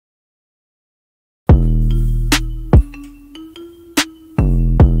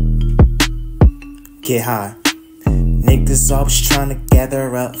get high. Niggas always trying to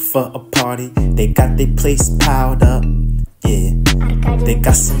gather up for a party. They got their place piled up, yeah. They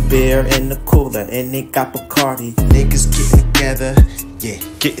got some beer in the cooler and they got Bacardi. Niggas getting together, yeah,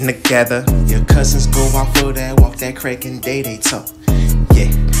 getting together. Your cousins go out for that walk, that crack and they talk,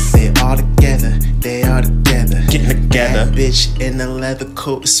 yeah. They all together, they all together. Getting together. That bitch in the leather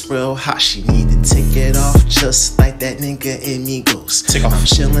coat is real hot. She need to take it off just like that nigga in Migos. Take off. I'm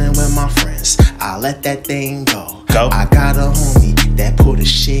chilling with my friends, I let that thing go. I got a homie that pull the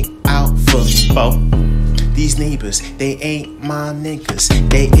shit out for me. These neighbors, they ain't my niggas.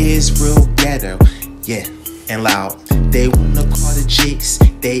 They is real ghetto, yeah, and loud. They wanna call the Jakes,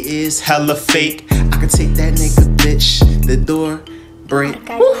 they is hella fake. I can take that nigga, bitch, the door break.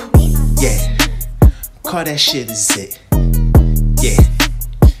 Woo. Yeah, call that shit a zit. Yeah,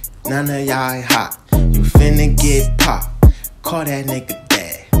 none of y'all ain't hot. You finna get popped. Call that nigga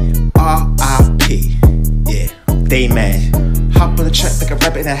dad. R.I.P. Yeah, they mad. Hop on the track like a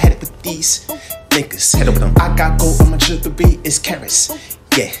rabbit and I head it with these niggas. Head over them. I got gold on my jewelry, it's carrots.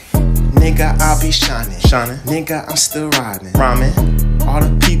 Yeah, nigga, I'll be shining. Nigga, I'm still riding. Rhyming. All the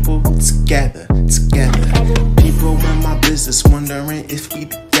people together. People in my business wondering if we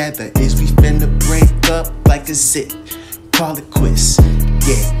together. Is we finna break up like a zit? Call it quits.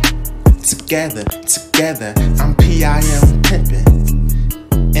 Yeah, together. I'm P.I.M.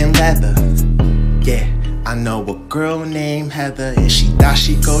 pimpin' in leather. Yeah, I know a girl named Heather, and she thought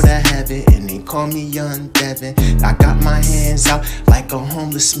she'd go to heaven, and they call me Young Devin. I got my hands out like a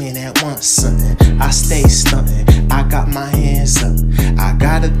homeless man that wants something. I stay stuntin', I got my hands up. I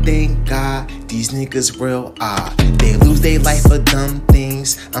gotta thank God, these niggas real odd. They lose their life for dumb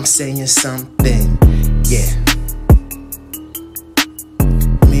things, I'm saying something, yeah.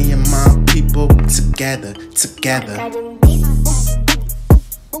 Me and my people together.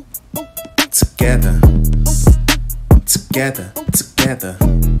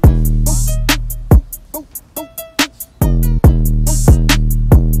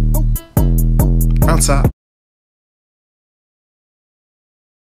 On top.